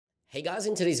Hey guys,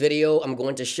 in today's video, I'm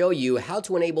going to show you how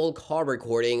to enable call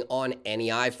recording on any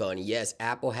iPhone. Yes,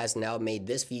 Apple has now made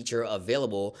this feature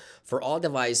available for all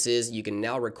devices. You can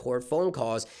now record phone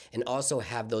calls and also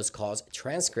have those calls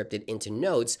transcribed into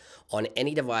notes on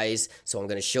any device. So I'm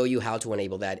going to show you how to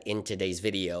enable that in today's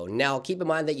video. Now, keep in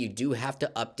mind that you do have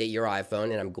to update your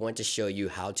iPhone, and I'm going to show you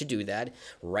how to do that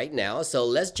right now. So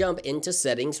let's jump into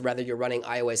settings. Whether you're running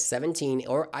iOS 17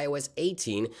 or iOS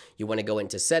 18, you want to go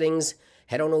into settings,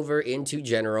 head on over into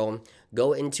general,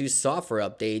 go into software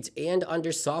updates, and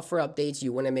under software updates,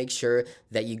 you want to make sure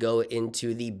that you go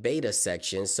into the beta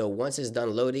section. So once it's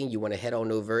done loading, you want to head on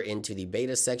over into the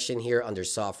beta section here under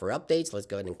software updates. Let's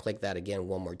go ahead and click that again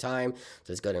one more time.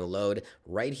 So let's go ahead and load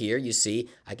right here. You see,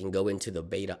 I can go into the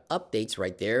beta updates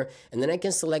right there, and then I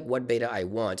can select what beta I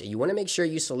want. You want to make sure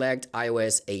you select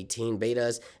iOS 18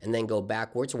 betas and then go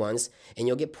backwards once, and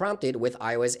you'll get prompted with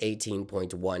iOS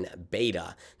 18.1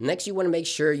 beta. Next, you want to make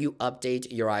sure you update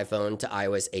your iPhone to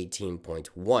iOS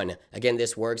 18.1. Again,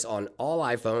 this works on all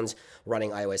iPhones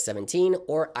running iOS 17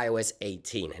 or iOS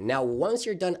 18. Now, once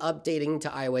you're done updating to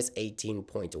iOS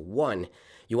 18.1,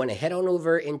 you want to head on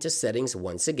over into settings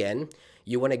once again.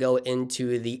 You want to go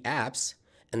into the apps,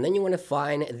 and then you want to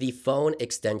find the phone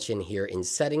extension here in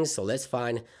settings. So let's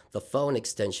find the phone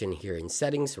extension here in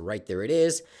settings. Right there it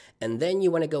is. And then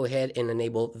you want to go ahead and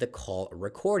enable the call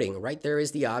recording. Right there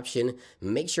is the option.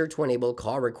 Make sure to enable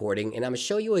call recording. And I'm going to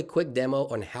show you a quick demo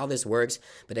on how this works.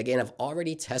 But again, I've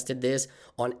already tested this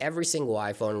on every single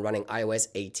iPhone running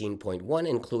iOS 18.1,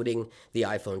 including the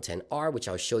iPhone XR, which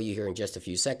I'll show you here in just a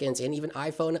few seconds. And even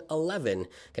iPhone 11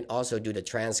 can also do the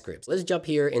transcripts. Let's jump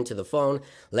here into the phone.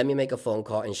 Let me make a phone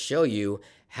call and show you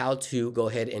how to go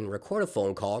ahead and record a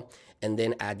phone call and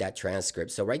then add that transcript.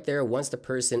 So right there, once the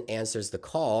person answers the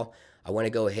call, I want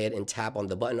to go ahead and tap on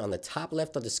the button on the top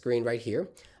left of the screen right here.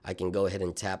 I can go ahead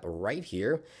and tap right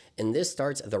here, and this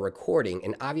starts the recording.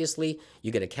 And obviously,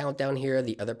 you get a countdown here.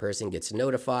 The other person gets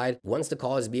notified. Once the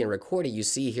call is being recorded, you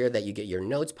see here that you get your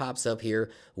notes pops up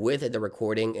here with the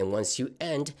recording. And once you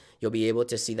end, you'll be able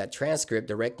to see that transcript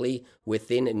directly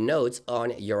within notes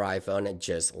on your iPhone,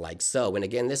 just like so. And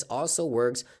again, this also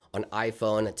works on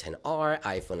iPhone XR,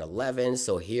 iPhone 11.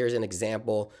 So here's an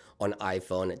example on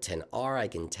iPhone XR. I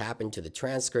can tap into the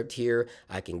transcript here.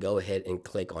 I can go ahead and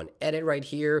click on edit right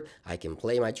here. I can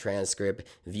play my transcript,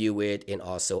 view it, and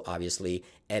also obviously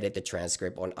edit the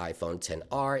transcript on iPhone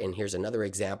XR. And here's another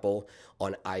example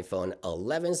on iPhone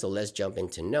 11. So let's jump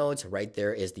into notes. Right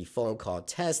there is the phone call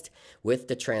test with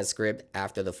the transcript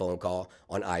after the phone call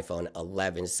on iPhone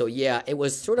 11. So yeah, it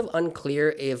was sort of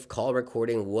unclear if call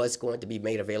recording was going to be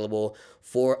made available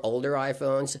for older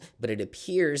iPhones, but it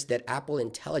appears that Apple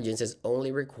Intelligence is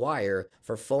only required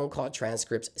for phone call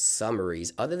transcripts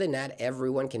summaries. Other than that,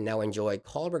 everyone can now enjoy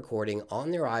call recording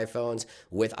on their iPhones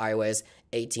with iOS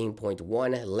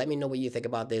 18.1. Let me know what you think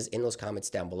about this in those comments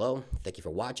down below. Thank you for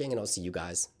watching, and I'll see you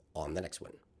guys on the next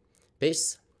one.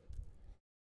 Peace.